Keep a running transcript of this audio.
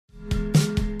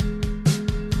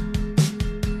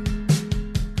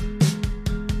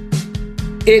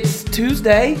It's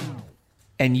Tuesday,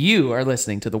 and you are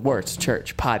listening to the Worst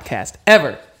Church podcast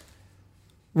ever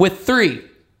with three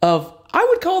of, I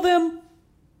would call them,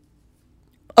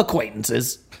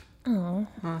 acquaintances. Oh.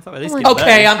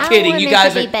 Okay, I'm kidding. You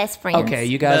guys are best friends. Okay,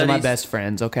 you guys are my best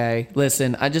friends, okay?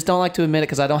 Listen, I just don't like to admit it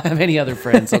because I don't have any other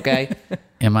friends, okay?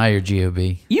 Am I your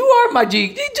GOB? You are my G.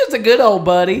 He's just a good old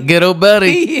buddy. Good old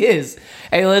buddy. He is.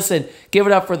 Hey, listen, give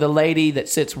it up for the lady that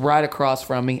sits right across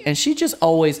from me. And she just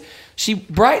always, she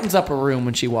brightens up a room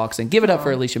when she walks in. Give it up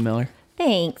for Alicia Miller.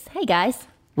 Thanks. Hey, guys.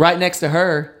 Right next to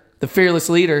her, the fearless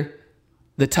leader,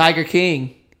 the Tiger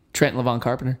King, Trent Levon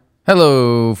Carpenter.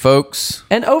 Hello, folks.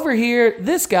 And over here,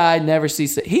 this guy never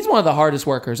sees it. He's one of the hardest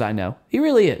workers I know. He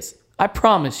really is. I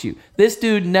promise you. This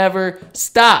dude never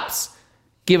stops.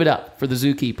 Give it up for the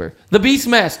zookeeper, the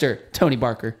Beastmaster, Tony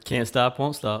Barker. Can't stop,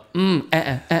 won't stop. And He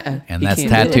that's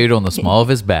can't tattooed on the small of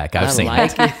his back. I've seen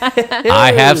like it.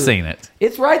 I have seen it.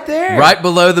 It's right there. Right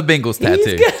below the Bengals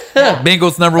tattoo.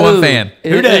 Bengals #1 fan.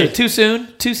 Who day? Too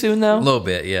soon? Too soon though? A little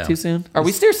bit, yeah. Too soon? Are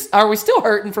we still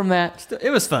hurting from that? It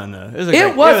was fun, though.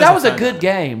 That was a good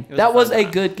game. That was a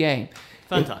good game.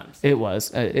 Fun times. It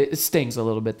was. It stings a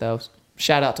little bit, though.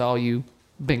 Shout out to all you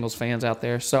Bengals fans out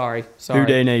there. Sorry. Who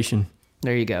Day Nation.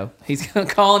 There you go. He's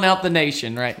calling out the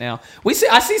nation right now.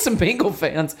 I see some Bengal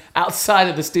fans outside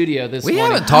of the studio this morning. We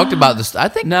haven't talked about this. I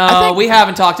think we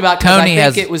haven't talked about it because I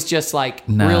think it was just like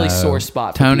No, really sore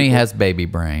spot for Tony people. has baby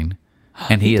brain,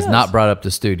 and he has does. not brought up the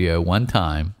studio one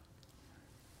time.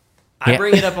 I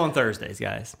bring it up on Thursdays,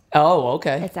 guys. Oh,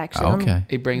 okay. It's actually Okay.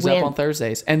 He brings up on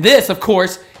Thursdays. And this, of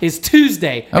course, is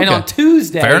Tuesday. And Okay. on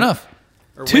Tuesday... Fair enough.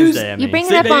 Or Tuesday. Wednesday, I mean. You bring it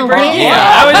See, up did he on bring it? Wednesday.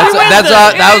 Yeah,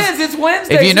 That was It's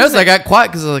Wednesday. If you notice, I got quiet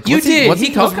because I was like, You what's did. What's he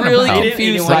was talking really about?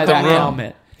 confused He by didn't that know.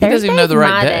 helmet. He doesn't even know the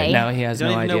right Thursday's day. my No, he has Don't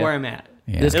no even idea. know where I'm at.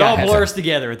 Yeah. This It guy all has blurs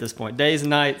together at this point. Days and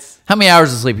nights. How many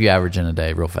hours of sleep you average in a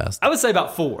day, real fast? I would say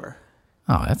about 4.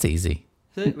 Oh, that's easy.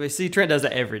 See, Trent does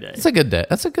that every day. That's a good day.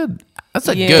 That's a good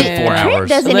Yeah. good 4 Trent hours.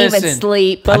 doesn't even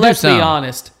sleep. But I do let's be some.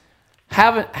 honest.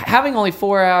 Having only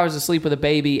 4 hours of sleep with a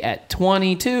baby at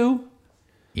 22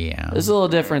 Yeah. is a little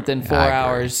different than 4 I agree.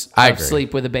 hours I of agree.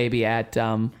 sleep with a baby at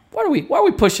what are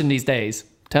we pushing these days,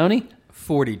 Tony?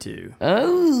 42.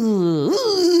 Oh,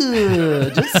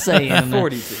 just saying.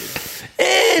 42.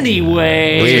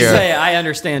 Anyway, We Just are- say I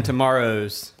understand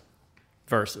tomorrow's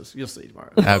verses. You'll see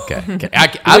tomorrow. Okay.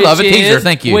 I love a teaser.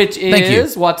 Thank you. Which Thank you.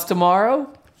 is what's tomorrow?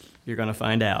 You're going to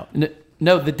find out.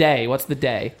 No, the day. What's the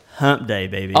day? Hump Day,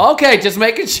 baby. Okay, just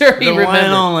making sure he the remembers. one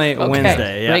and only Okay,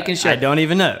 Wednesday. Yeah. Making sure. I don't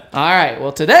even know. All right.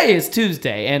 Well, today is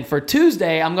Tuesday, and for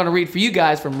Tuesday, I'm going to read for you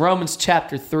guys from Romans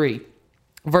chapter 3,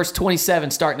 verse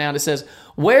 27, starting out. It says,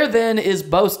 "Where then is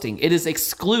boasting? It is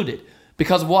excluded.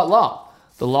 Because of what law?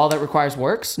 The law that requires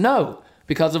works? No,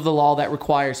 because of the law that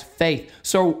requires faith.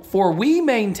 So, for we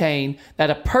maintain that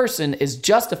a person is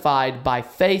justified by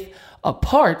faith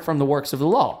apart from the works of the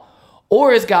law.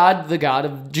 Or is God the God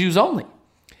of Jews only?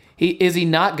 Is he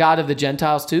not God of the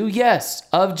Gentiles too? Yes,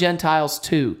 of Gentiles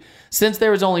too. Since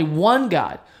there is only one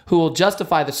God who will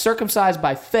justify the circumcised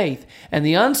by faith and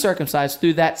the uncircumcised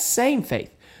through that same faith.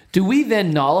 Do we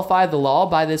then nullify the law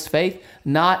by this faith?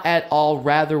 Not at all.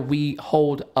 Rather, we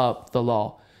hold up the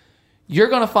law." You're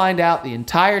going to find out the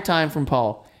entire time from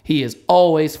Paul, he is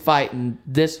always fighting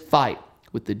this fight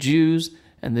with the Jews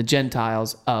and the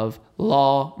Gentiles of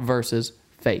law versus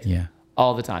faith. Yeah.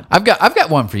 All the time. I've got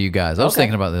one for you guys. I was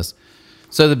thinking about this.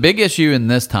 So the big issue in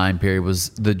this time period was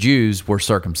the Jews were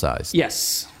circumcised.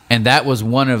 Yes. And that was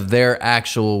one of their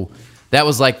actual, that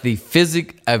was like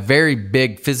a very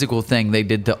big physical thing they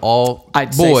did to all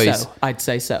boys. I'd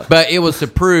say so. But it was to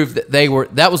prove that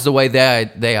that was the way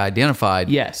they identified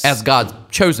Yes. as God's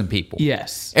chosen people.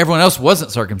 Yes. Everyone else wasn't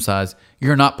circumcised.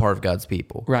 You're not part of God's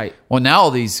people. Right. Well, now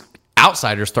all these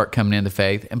outsiders start coming into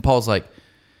faith, and Paul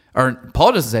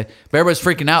doesn't say, but everybody's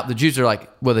freaking out. The Jews are like,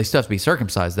 well, they still have to be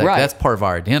circumcised. Right. That's part of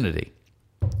our identity.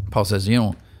 Paul says,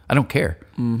 I don't care.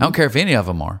 Mm-hmm. I don't care if any of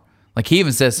them are. Like he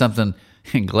even says something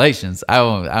in Galatians. I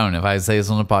don't know if I can say this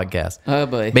on the podcast. Oh,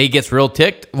 boy. But he gets real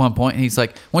ticked at one point, and he's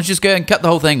like, why don't you just go ahead and cut the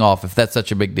whole thing off if that's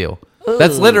such a big deal?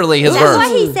 That's literally his That's verse.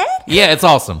 what he said? Yeah, it's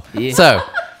awesome. Yeah. So,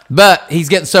 but he's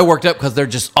getting so worked up because they're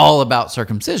just all about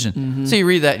circumcision. Mm-hmm. So you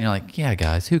read that and you're like, yeah,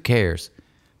 guys, who cares?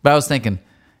 But I was thinking,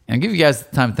 and I'll give you guys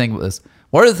the time to think about this.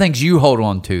 What are the things you hold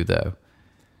on to, though?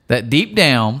 That deep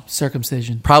down,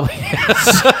 Circumcision. probably,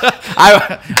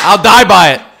 I'll die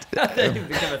by it.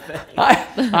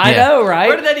 I Yeah. know, right?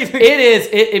 Where did that even-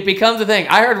 It becomes a thing.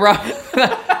 I heard Rob.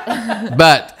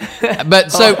 But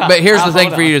here's the thing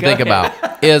hold for you on. to think Go ahead.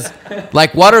 about is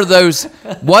like, what is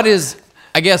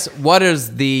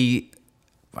the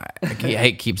I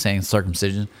hate keep saying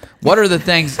circumcision. What are the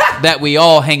things that we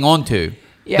all hang on to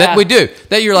Yeah. that we do?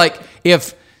 That you're like,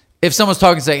 if someone's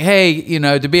talking, saying, hey, you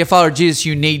know, to be a follower of Jesus,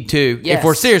 you need to. Yes. If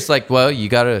we're serious, like, well, you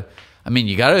got to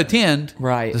attend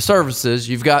Right. the services.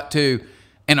 You've got to,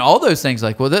 and all those things.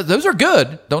 Like, well, those are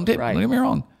good. Don't get me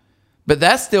wrong, but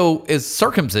that still is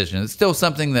circumcision. It's still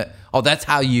something that that's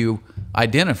how you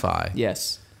identify.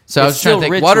 Yes. So I was It's trying to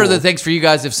still think, what are the ritual. things for you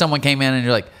guys if someone came in and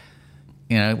you're like,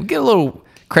 you know, we get a little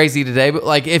crazy today, but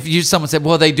like if someone said,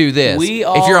 well, they do this. We If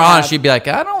all you're honest, have- you'd be like,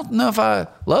 I don't know if I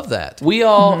love that. We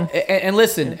all and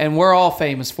listen, and we're all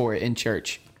famous for it in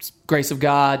church. Grace of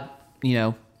God, you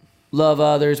know, love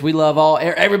others. We love all.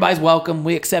 Everybody's welcome.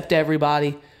 We accept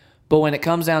everybody. But when it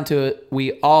comes down to it,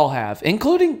 we all have,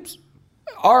 including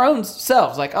our own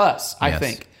selves, like us. I Yes.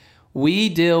 think we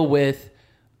deal with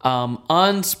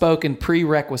unspoken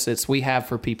prerequisites we have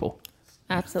for people.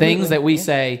 Absolutely. Things that we Yeah.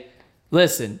 say,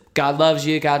 listen, God loves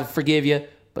you, God will forgive you,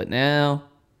 but now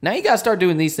you got to start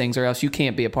doing these things or else you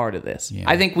can't be a part of this. Yeah.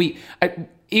 I think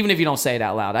even if you don't say it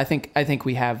out loud, I think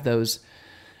we have those,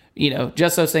 you know,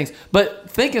 just those things. But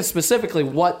thinking specifically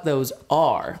what those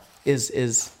are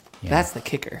is that's the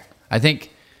kicker. I think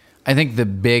the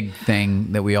big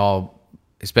thing that we all,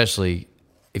 especially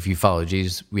if you follow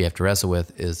Jesus, we have to wrestle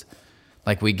with is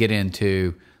like we get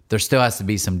into, there still has to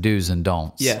be some do's and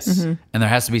don'ts. Yes. Mm-hmm. And there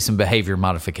has to be some behavior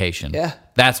modification. Yeah.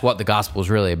 That's what the gospel is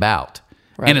really about.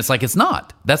 Right. And it's like, it's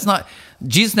not. That's not.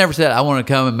 Jesus never said, I want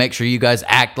to come and make sure you guys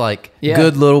act like Yeah.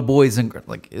 good little boys. And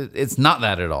like, it's not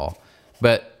that at all.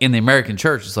 But in the American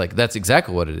church, it's like, that's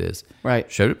exactly what it is. Right.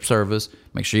 Show up service,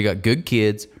 make sure you got good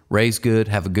kids, raise good,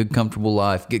 have a good, comfortable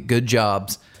life, get good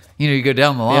jobs. You know, you go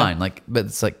down the line. Like, but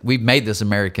it's like, we've made this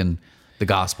American the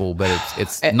gospel, but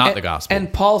it's not the gospel.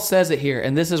 And Paul says it here,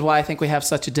 and this is why I think we have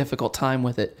such a difficult time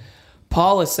with it.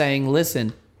 Paul is saying,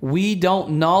 listen, we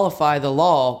don't nullify the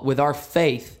law with our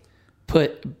faith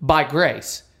put by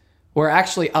grace. We're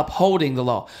actually upholding the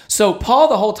law. So Paul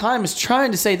the whole time is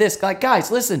trying to say this, like,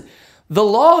 guys, listen, the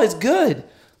law is good.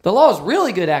 The law is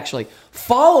really good, actually.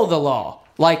 Follow the law.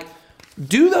 Like,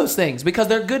 do those things because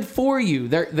they're good for you.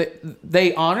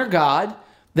 They honor God.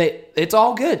 It's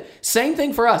all good. Same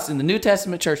thing for us in the New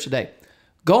Testament church today.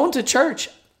 Going to church,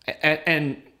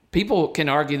 and people can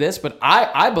argue this, but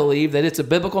I believe that it's a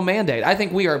biblical mandate. I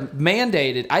think we are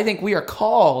mandated. I think we are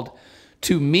called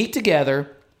to meet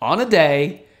together on a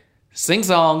day, sing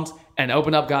songs, and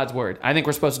open up God's word. I think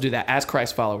we're supposed to do that as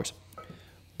Christ followers.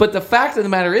 But the fact of the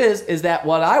matter is that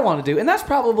what I want to do, and that's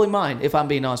probably mine, if I'm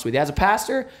being honest with you, as a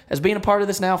pastor, as being a part of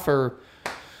this now for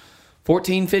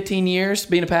 14, 15 years,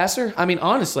 being a pastor, I mean,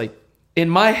 honestly, in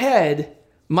my head,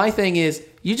 my thing is,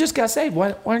 you just got saved.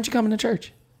 Why aren't you coming to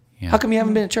church? Yeah. How come you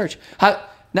haven't been to church?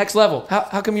 Next level,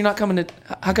 how come you're not coming to,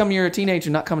 how come you're a teenager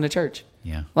not coming to church?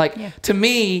 Yeah. Like, to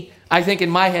me, I think in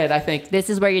my head, I think, This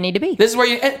is where you need to be. this is where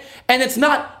you, and it's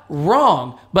not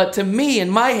wrong, but to me, in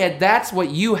my head, that's what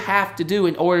you have to do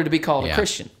in order to be called a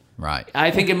Christian. Right.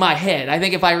 I think in my head, I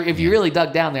think if you really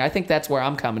dug down there, I think that's where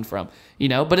I'm coming from, you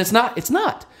know, but it's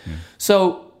not.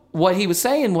 So what he was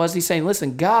saying was, he's saying,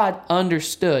 listen, God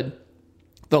understood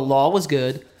the law was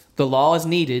good, the law is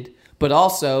needed, but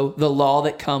also the law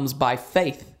that comes by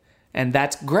faith. And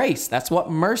that's grace. That's what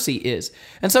mercy is.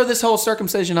 And so this whole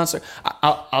circumcision, I'll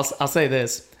say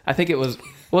this. I think it was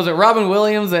it Robin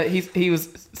Williams that he was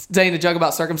saying a joke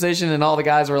about circumcision, and all the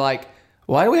guys were like,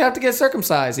 why do we have to get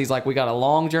circumcised? He's like, we got a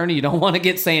long journey. You don't want to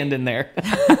get sand in there.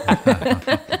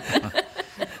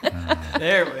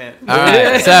 There it went. All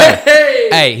right. So,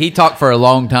 hey, he talked for a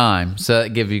long time. So that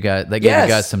gave you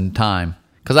guys some time.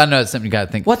 Because I know it's something you got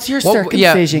to think. What's your What-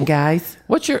 circumcision, yeah, guys?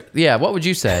 What would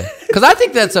you say? Because I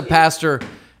think that's a pastor.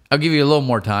 I'll give you a little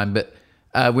more time, but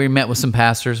we met with some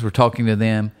pastors. We're talking to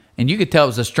them, and you could tell it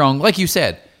was a strong, like you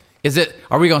said.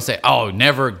 Are we going to say, oh,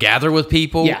 never gather with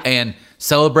people and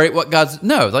celebrate what God's?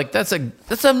 No, like that's an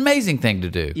amazing thing to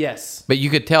do. Yes. But you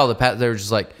could tell they were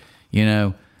just like, you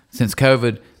know, since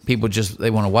COVID, people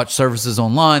they want to watch services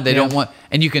online. They don't want,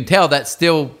 and you can tell that's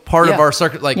still part of our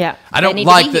circuit. Like, Yeah. I They don't need to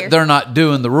like be that here. they're not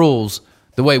doing the rules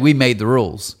the way we made the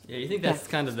rules. Yeah, you think that's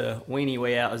kind of the weenie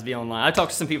way out is be online. I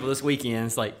talked to some people this weekend.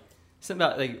 It's like something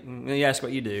about like when you ask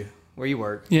what you do, where you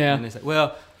work. Yeah. And they say,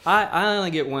 well, I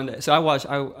only get one day. So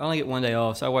I only get one day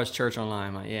off. So I watch church online.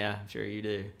 I'm like, yeah, I'm sure you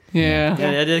do. Yeah.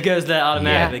 Yeah, it goes that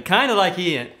automatically. Kind of like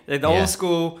Ian. Like the Yeah. old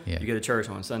school, Yeah. you go to church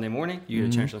on Sunday morning, you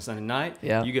go to church on Sunday night,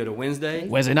 Yeah. you go to Wednesday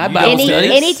Wednesday night you Bible go to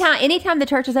studies. studies. Anytime the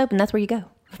church is open, that's where you go.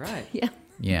 Right. Yeah.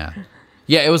 Yeah.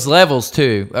 Yeah, it was levels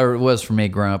too, or it was for me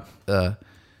growing up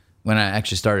when I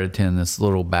actually started attending this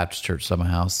little Baptist church at my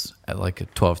house at like a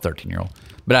 12, 13-year-old.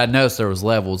 But I noticed there was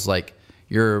levels, like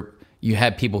you're you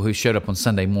had people who showed up on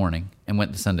Sunday morning and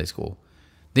went to Sunday school.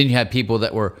 Then you had people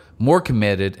that were more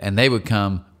committed, and they would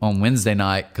come on Wednesday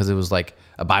night because it was like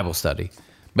a Bible study.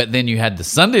 But then you had the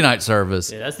Sunday night service.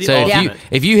 Yeah, that's the so ultimate.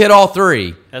 if you hit all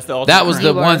three, That's the ultimate. that was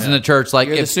the You are. ones in the church. Like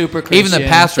You're the if super even the Christian.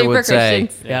 pastor Super would say,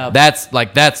 Christians. Yeah.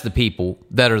 that's the people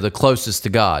that are the closest to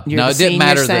God. You're no, the it didn't senior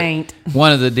matter saint. that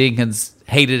one of the deacons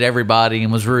hated everybody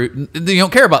and was rude. You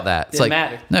don't care about that. It's Didn't like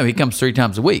matter. no, he comes 3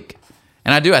 times a week,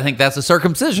 and I think that's a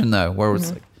circumcision though, where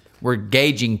it's like we're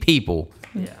gauging people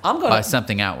I'm by gonna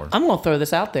something outward. I'm gonna throw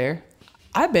this out there.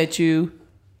 I bet you,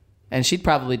 and she'd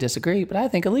probably disagree, but I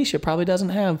think Alicia probably doesn't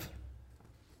have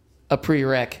a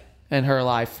prereq in her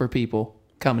life for people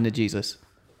coming to Jesus.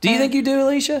 Do you think you do,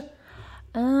 Alicia?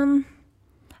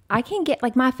 I can get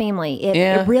like my family.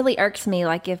 Yeah. It really irks me.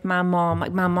 Like if my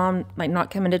mom not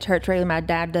coming to church regularly, my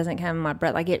dad doesn't come, my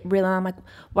brother, like it really. I'm like,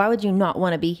 why would you not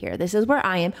want to be here? This is where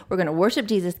I am. We're going to worship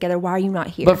Jesus together. Why are you not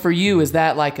here? But for you, is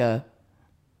that like a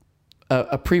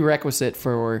prerequisite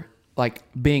for like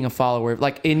being a follower?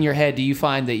 Like in your head, do you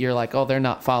find that you're like, oh, they're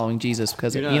not following Jesus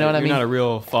because you know what I mean? You're not a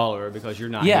real follower because you're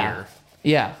not Yeah, here.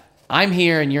 yeah. I'm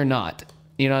here and you're not.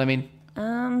 You know what I mean?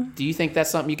 Do you think that's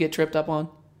something you get tripped up on?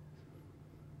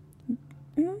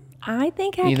 I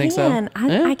think I You can. think so?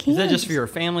 Yeah. I can. Is that just for your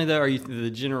family though, or are you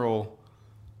the general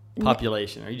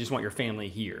population, or you just want your family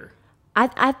here?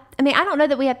 I mean, I don't know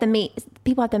that we have to meet.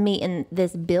 People have to meet in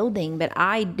this building, but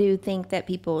I do think that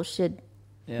people should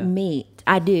meet.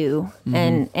 I do,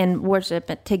 and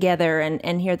worship together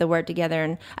and hear the word together.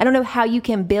 And I don't know how you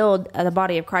can build the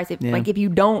body of Christ if you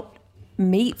don't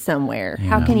meet somewhere.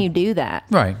 How can you do that?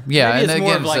 Right. Yeah. Maybe it's and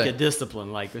more again, of like so- a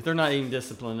discipline. Like if they're not even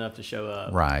disciplined enough to show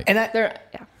up, right.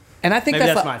 And I think Maybe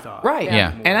that's that's my thought. Right.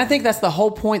 Yeah. And I think that's the whole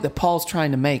point that Paul's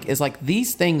trying to make is like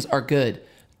these things are good.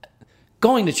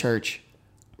 Going to church,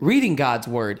 reading God's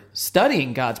word,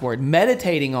 studying God's word,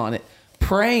 meditating on it,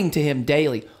 praying to him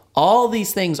daily. All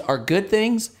these things are good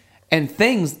things and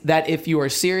things that if you are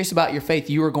serious about your faith,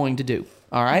 you are going to do.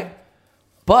 All right?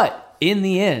 But in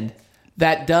the end,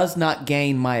 that does not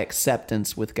gain my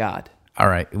acceptance with God. All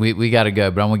right. We got to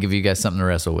go, but I'm going to give you guys something to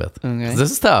wrestle with. Okay. 'Cause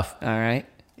this is tough. All right?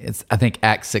 It's I think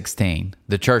Acts 16.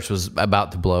 The church was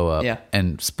about to blow up Yeah.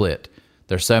 and split.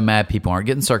 They're so mad people aren't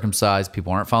getting circumcised.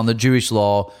 People aren't following the Jewish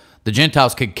law. The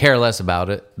Gentiles could care less about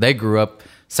it. They grew up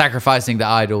sacrificing to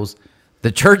idols.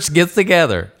 The church gets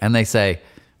together and they say,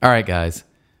 all right, guys,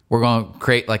 we're going to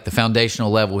create like the foundational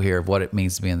level here of what it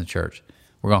means to be in the church.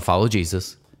 We're going to follow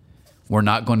Jesus. We're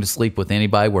not going to sleep with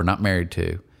anybody we're not married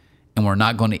to. And we're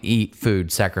not going to eat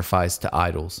food sacrificed to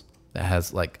idols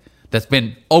that's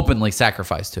been openly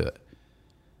sacrificed to it.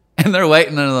 And they're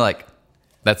waiting and they're like,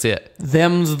 that's it.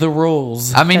 Them's the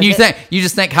rules. I mean, you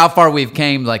just think how far we've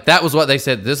came. Like that was what they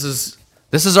said. This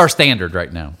is our standard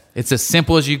right now. It's as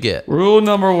simple as you get. Rule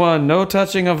number 1, no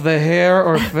touching of the hair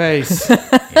or face. And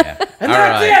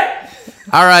that's it.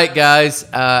 All right, guys.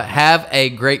 Have a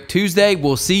great Tuesday.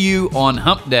 We'll see you on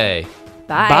Hump Day.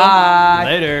 Bye. Bye.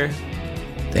 Later.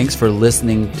 Thanks for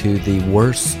listening to the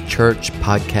Worst Church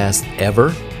podcast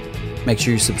ever. Make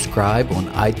sure you subscribe on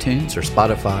iTunes or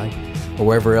Spotify or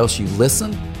wherever else you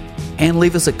listen, and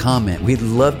leave us a comment. We'd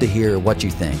love to hear what you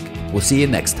think. We'll see you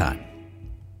next time.